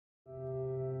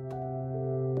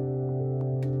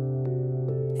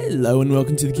Hello and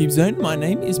welcome to the Cube Zone. My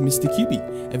name is Mr. Cubey.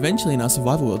 Eventually in our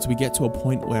survival worlds we get to a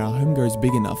point where our home grows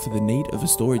big enough for the need of a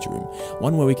storage room,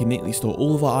 one where we can neatly store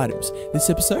all of our items. This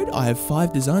episode I have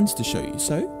 5 designs to show you,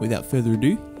 so without further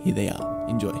ado, here they are.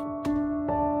 Enjoy.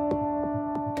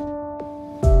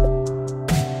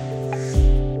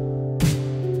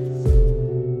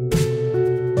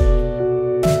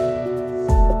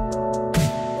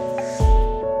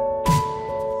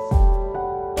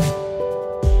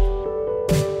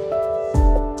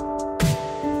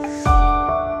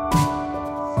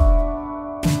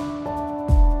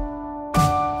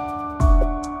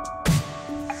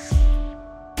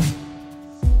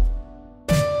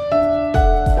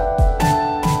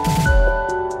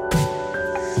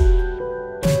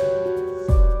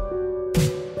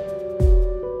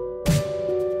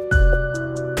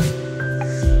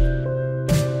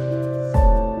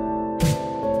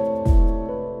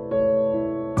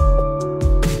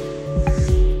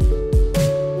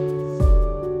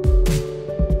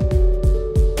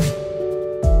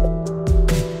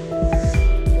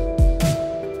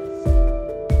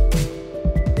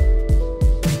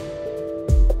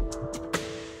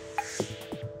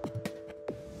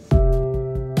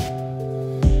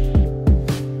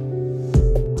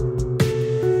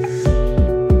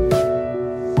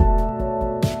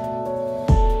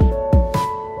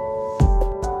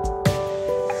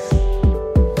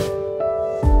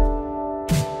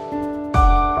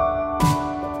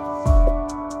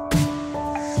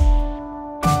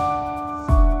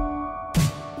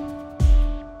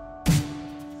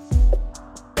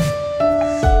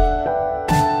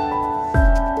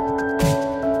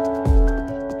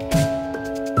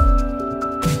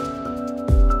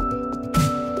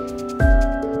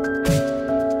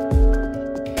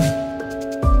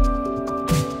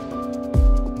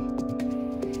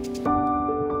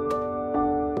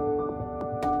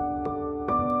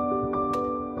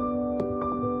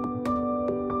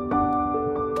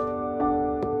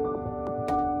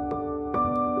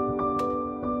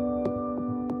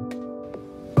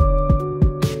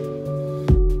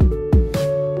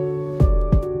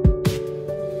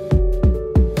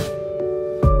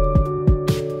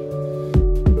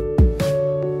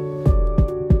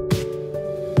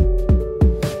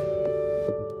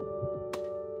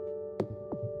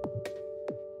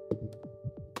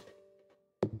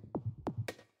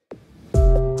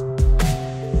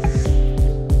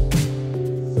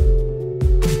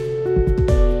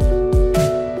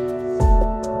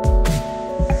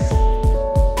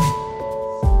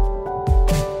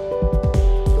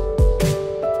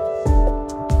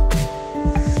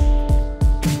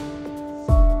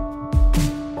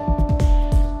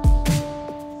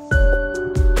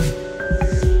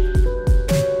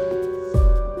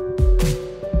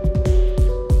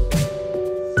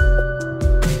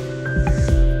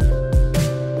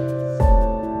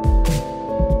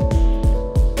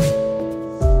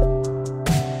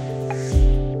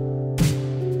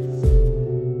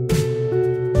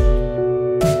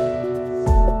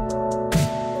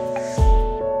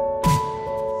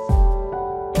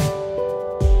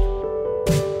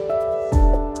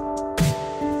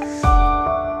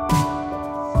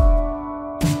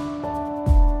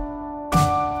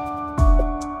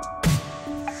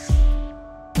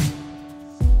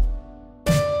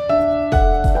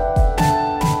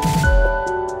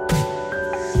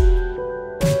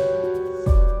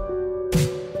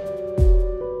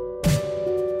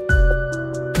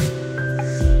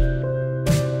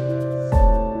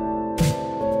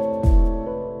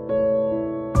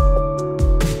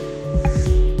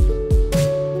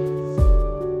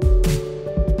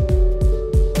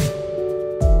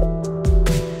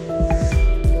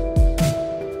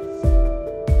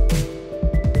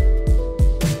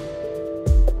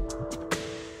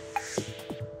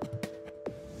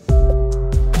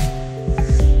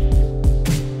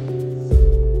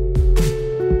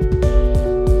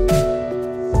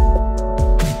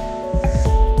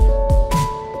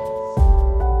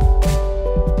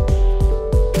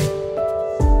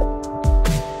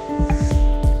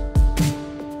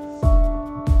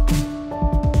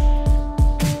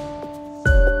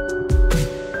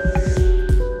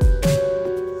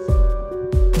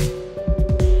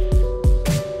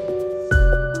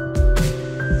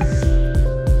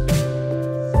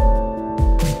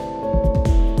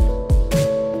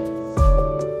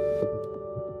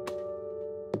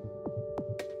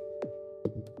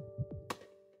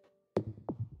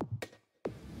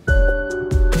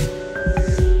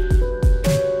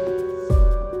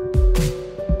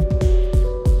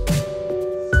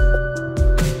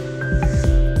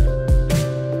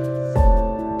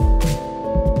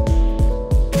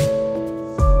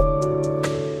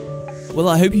 Well,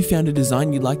 I hope you found a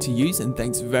design you'd like to use, and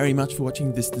thanks very much for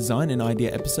watching this design and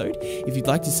idea episode. If you'd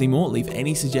like to see more, leave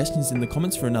any suggestions in the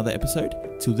comments for another episode.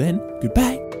 Till then,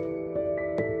 goodbye!